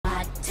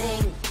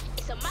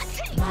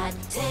Mad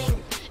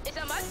ting. It's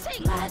a mad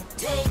ting. Mad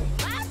ting.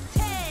 Mad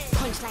ting.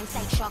 Punchlines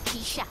like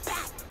Sharkeisha.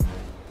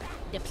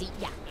 Deplete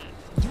ya.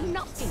 You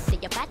not think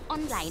that you're bad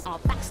online or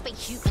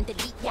backspace you and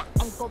delete ya.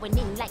 I'm going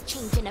in like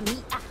changing a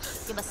meter.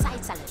 Give a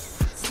side salad,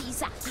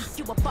 Caesar.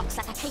 You a box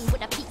like I came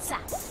with a pizza.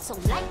 So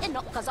lighten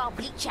up cause I'll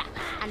bleach ya.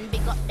 And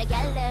big up the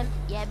gal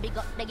yeah big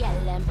up the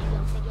gal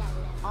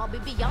I'll be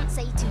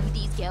Beyonce to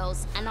these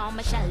girls and I'll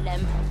Michelle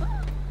them.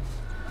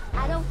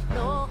 I don't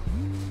know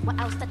what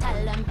else to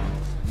tell them.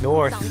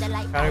 North.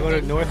 Gotta go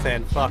to North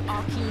End. Fuck.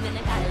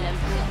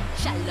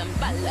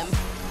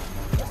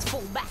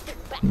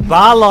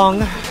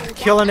 Balong,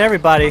 killing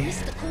everybody.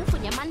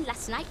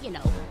 Last night, you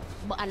know,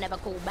 but I never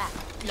call back.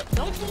 Look,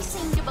 don't please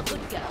sing you're a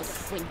good girl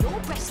when your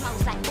breath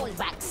smells like ball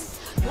bags.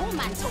 Your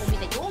man told me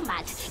that you're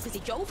mad because he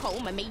drove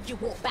home and made you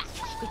walk back.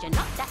 Because you're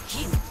not that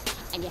cute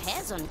and your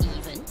hair's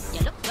uneven.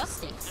 You look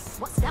dusty.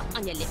 What's that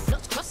on your lip?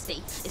 Looks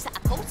crusty. Is that a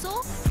cold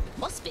sore?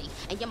 Must be.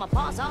 And yeah, my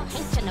bars are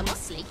hench and a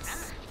muscly.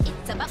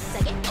 It's about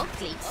to get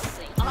ugly.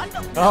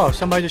 Oh,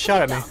 somebody just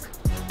shot at me.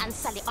 And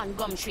sell it on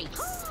Gumtree.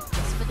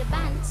 Just for the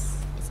bands.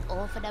 It's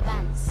all for the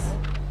bands.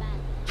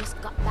 Just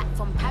got back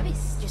from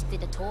Paris, just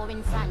did a tour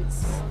in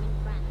France.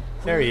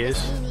 There he is.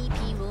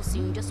 EP will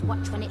soon just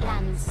watch when it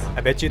lands.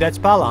 I bet you that's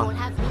Balong.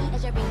 Have me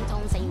as your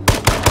ringtone saying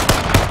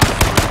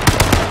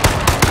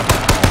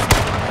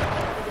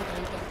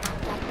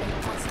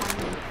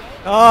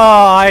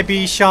oh,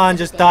 IB Sean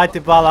just died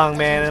to Balong,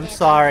 man. I'm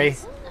sorry.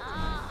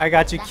 I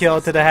got you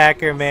killed to the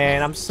hacker,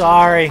 man. I'm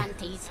sorry.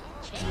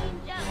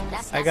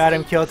 I got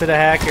him killed to the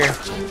hacker.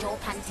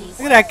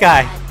 Look at that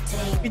guy.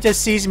 He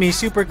just sees me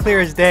super clear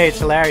as day. It's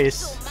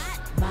hilarious.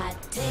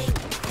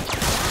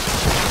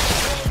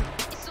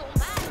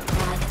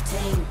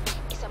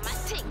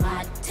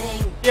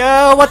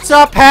 Yo, what's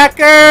up,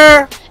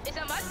 hacker?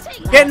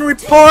 Getting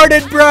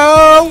reported,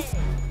 bro.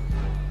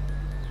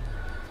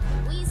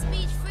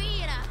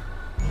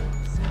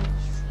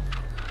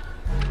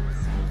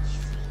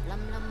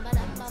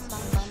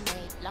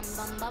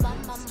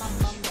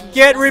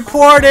 Get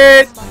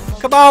reported.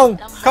 Come on.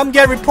 Come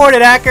get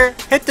reported, hacker.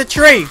 Hit the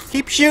tree.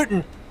 Keep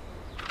shooting.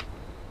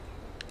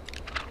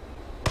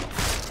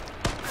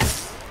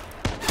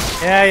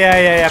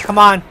 Yeah. Come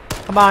on.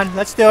 Come on.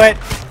 Let's do it.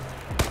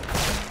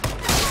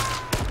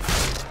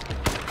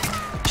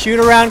 Shoot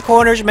around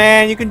corners,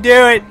 man. You can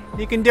do it.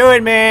 You can do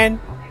it,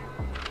 man.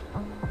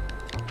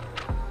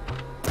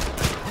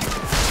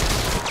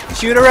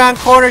 Shoot around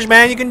corners,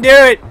 man. You can do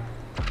it.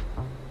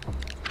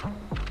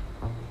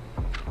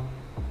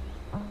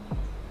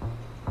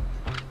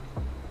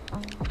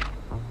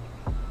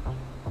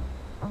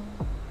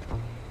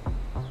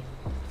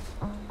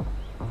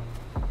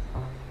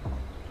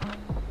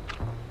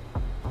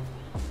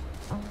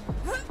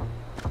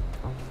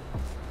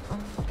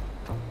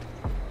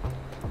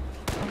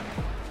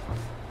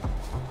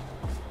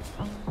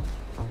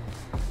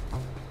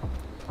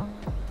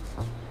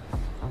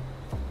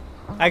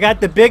 I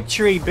got the big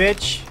tree,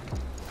 bitch.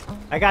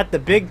 I got the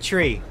big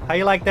tree. How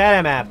you like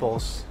that,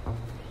 apples?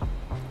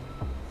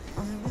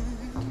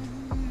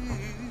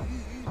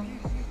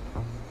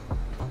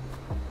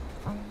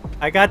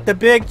 I got the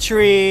big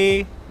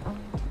tree.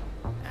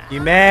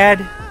 You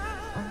mad?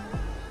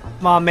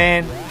 Come on,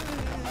 man.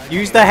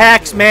 Use the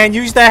hacks, man.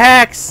 Use the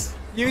hacks.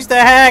 Use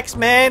the hacks,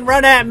 man.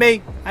 Run at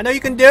me. I know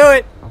you can do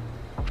it.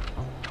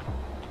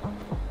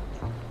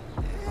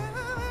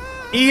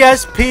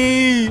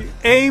 ESP,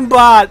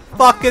 aimbot,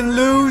 fucking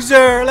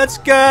loser. Let's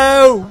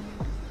go.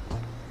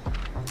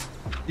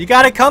 You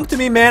gotta come to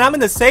me, man. I'm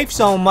in the safe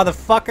zone,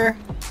 motherfucker.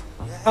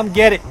 Come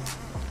get it.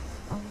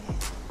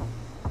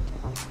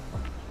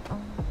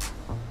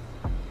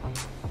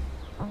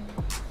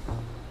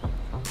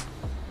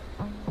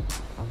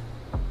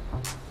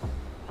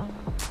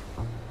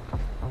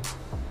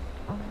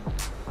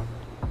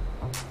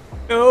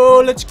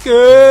 Oh, let's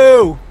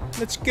go.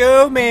 Let's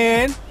go,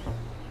 man.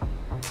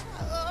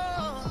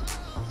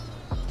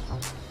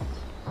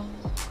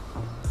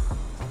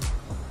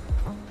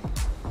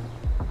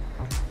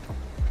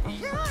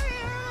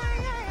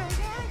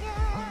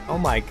 Oh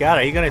my god,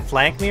 are you gonna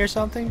flank me or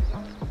something?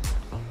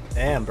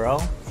 Damn, bro.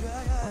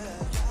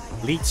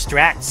 Elite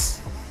strats.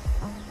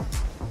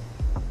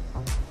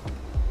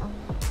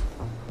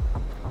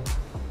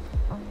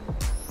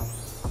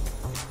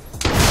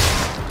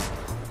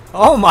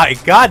 Oh my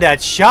god,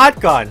 that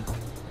shotgun.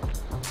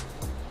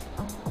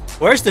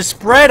 Where's the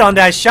spread on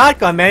that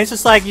shotgun, man? It's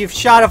just like you've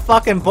shot a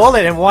fucking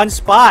bullet in one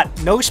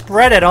spot. No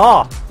spread at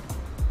all.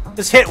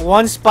 Just hit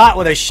one spot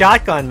with a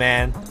shotgun,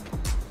 man.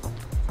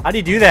 How do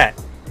you do that?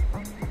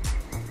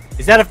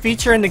 Is that a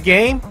feature in the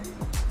game?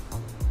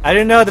 I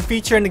didn't know the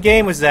feature in the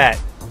game was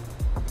that.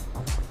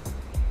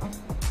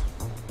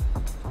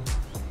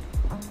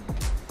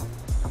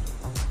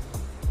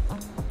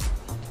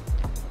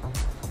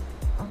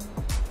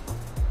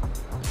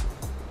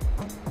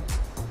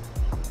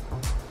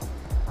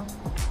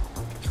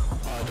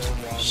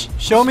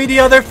 Show me the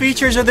other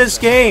features of this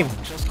game.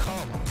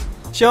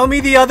 Show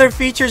me the other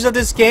features of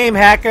this game,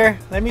 hacker.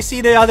 Let me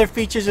see the other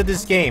features of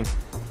this game.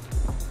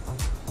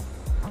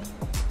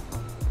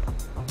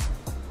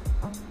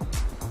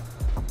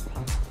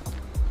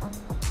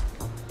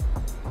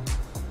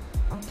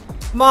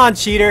 Come on,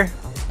 cheater.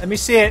 Let me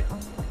see it.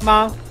 Come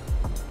on.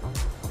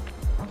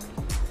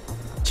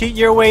 Cheat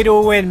your way to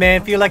a win,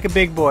 man. Feel like a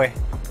big boy.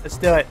 Let's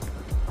do it.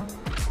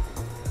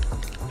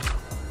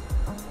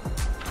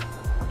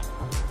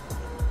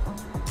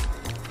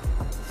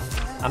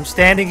 I'm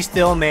standing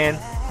still, man.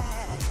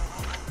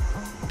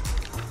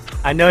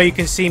 I know you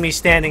can see me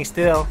standing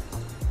still.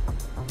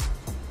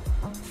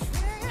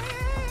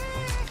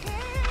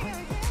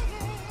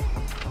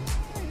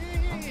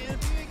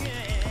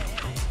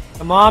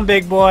 Come on,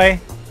 big boy.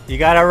 You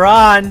gotta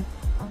run.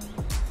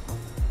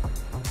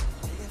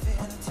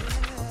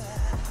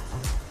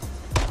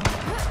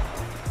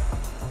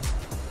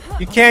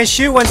 You can't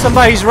shoot when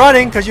somebody's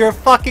running because you're a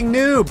fucking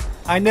noob.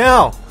 I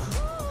know.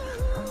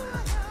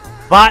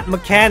 Bot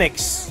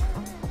mechanics.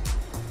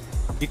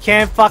 You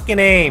can't fucking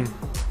aim.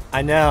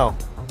 I know.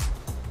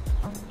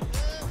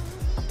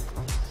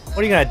 What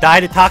are you gonna die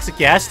to toxic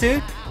gas,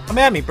 dude? Come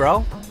at me,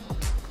 bro.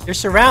 You're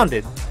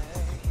surrounded.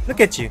 Look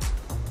at you.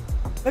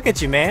 Look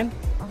at you, man.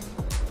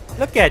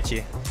 Look at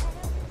you.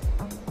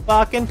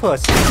 Fucking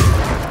pussy.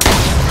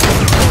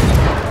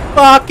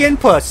 Fucking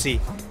pussy.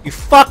 You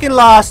fucking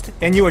lost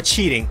and you were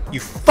cheating. You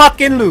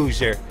fucking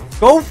loser.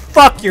 Go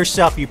fuck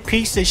yourself, you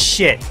piece of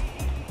shit.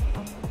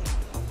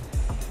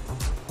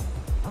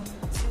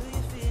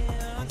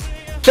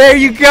 There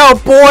you go,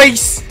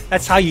 boys.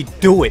 That's how you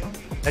do it.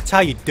 That's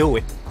how you do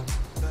it.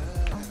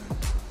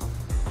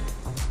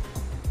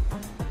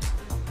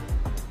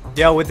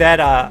 Yo, with that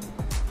I'm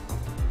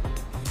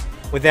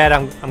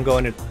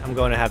going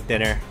to have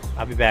dinner.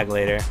 I'll be back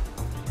later.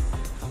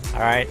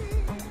 All right.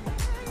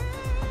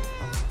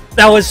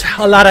 That was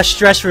a lot of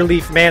stress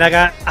relief, man.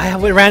 I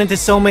ran into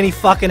so many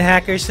fucking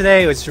hackers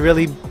today. It was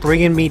really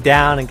bringing me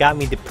down and got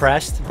me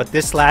depressed. But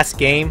this last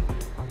game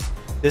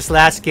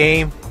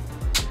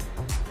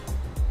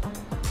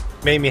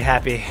made me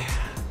happy.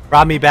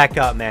 Brought me back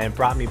up, man.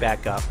 Brought me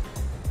back up.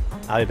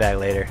 I'll be back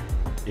later.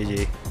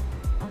 GG.